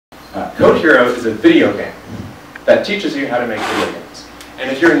Code Hero is a video game that teaches you how to make video games. And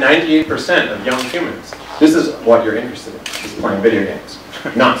if you're 98% of young humans, this is what you're interested in, is playing video games,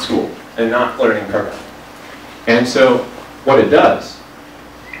 not school, and not learning programming. And so what it does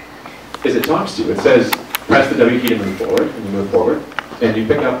is it talks to you. It says, press the W key to move forward, and you move forward, and you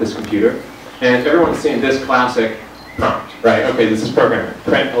pick up this computer, and everyone's seen this classic prompt, right? Okay, this is programming,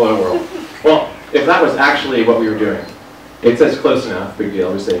 print hello world. Well, if that was actually what we were doing, it says close enough, big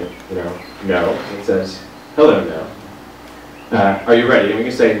deal. We say, you know, no. It says, hello, no. Are you ready? And we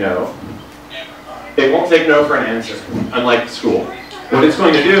can say no. It won't take no for an answer, unlike school. What it's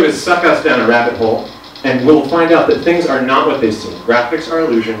going to do is suck us down a rabbit hole, and we'll find out that things are not what they seem. Graphics are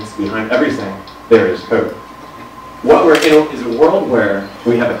illusions. Behind everything, there is code. What we're in is a world where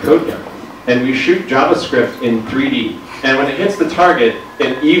we have a code gun, and we shoot JavaScript in 3D. And when it hits the target,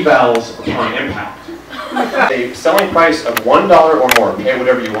 it evals upon impact. A selling price of $1 or more, pay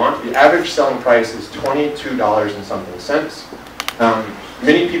whatever you want. The average selling price is $22 and something cents.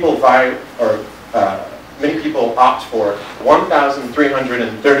 Many people many people opt for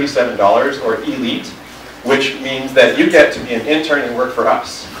 $1,337 or Elite, which means that you get to be an intern and work for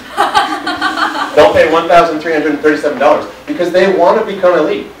us. They'll pay $1,337 because they want to become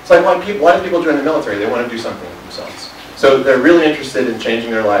elite. It's like why do people join the military? They want to do something for themselves. So they're really interested in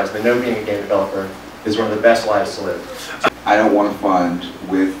changing their lives. They know being a game developer is one of the best lives to live. I don't want to fund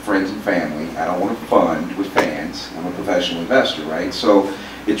with friends and family. I don't want to fund with fans. I'm a professional investor, right? So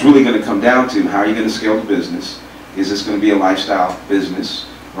it's really going to come down to how are you going to scale the business? Is this going to be a lifestyle business,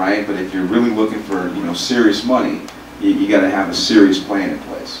 right? But if you're really looking for, you know, serious money, you got to have a serious plan in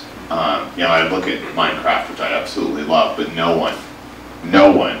place. You know, I look at Minecraft, which I absolutely love, but no one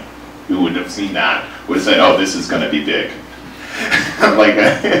who would have seen that would have said, "Oh, this is going to be big." Like,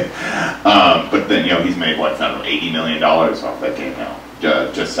 but then, you know, he's made what, I don't know, $80 million off that game now,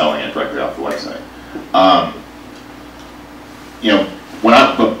 just selling it directly off the website. You know,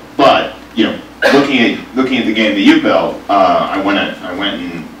 but you know, looking at the game that you built, I'm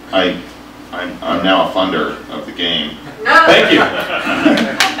now a funder of the game. Thank you.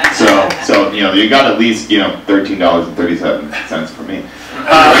 So you know, you got at least, you know, $13.37 for me.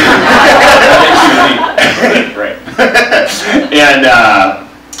 Right. And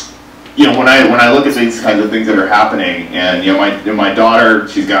you know, when I look at these kinds of things that are happening, and you know, my daughter,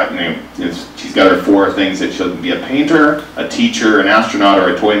 she's got, you know, she's got her 4 things that she'll be: a painter, a teacher, an astronaut, or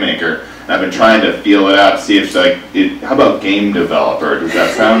a toy maker. And I've been trying to feel it out, see if like, how about game developer? Does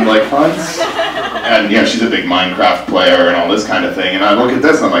that sound like fun? And you know, she's a big Minecraft player and all this kind of thing. And I look at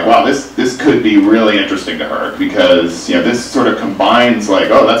this and I'm like, wow, this could be really interesting to her, because you know, this sort of combines like,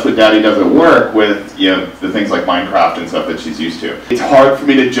 oh, that's what Daddy does at work, with, you know, the things like Minecraft and stuff that she's used to. It's hard for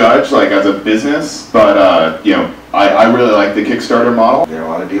me to judge like as a business, but you know, I really like the Kickstarter model. There are a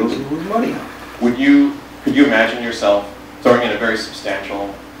lot of deals with money. Could you imagine yourself throwing in a very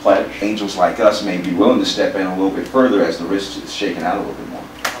substantial pledge? Angels like us may be willing to step in a little bit further as the risk is shaken out a little bit more.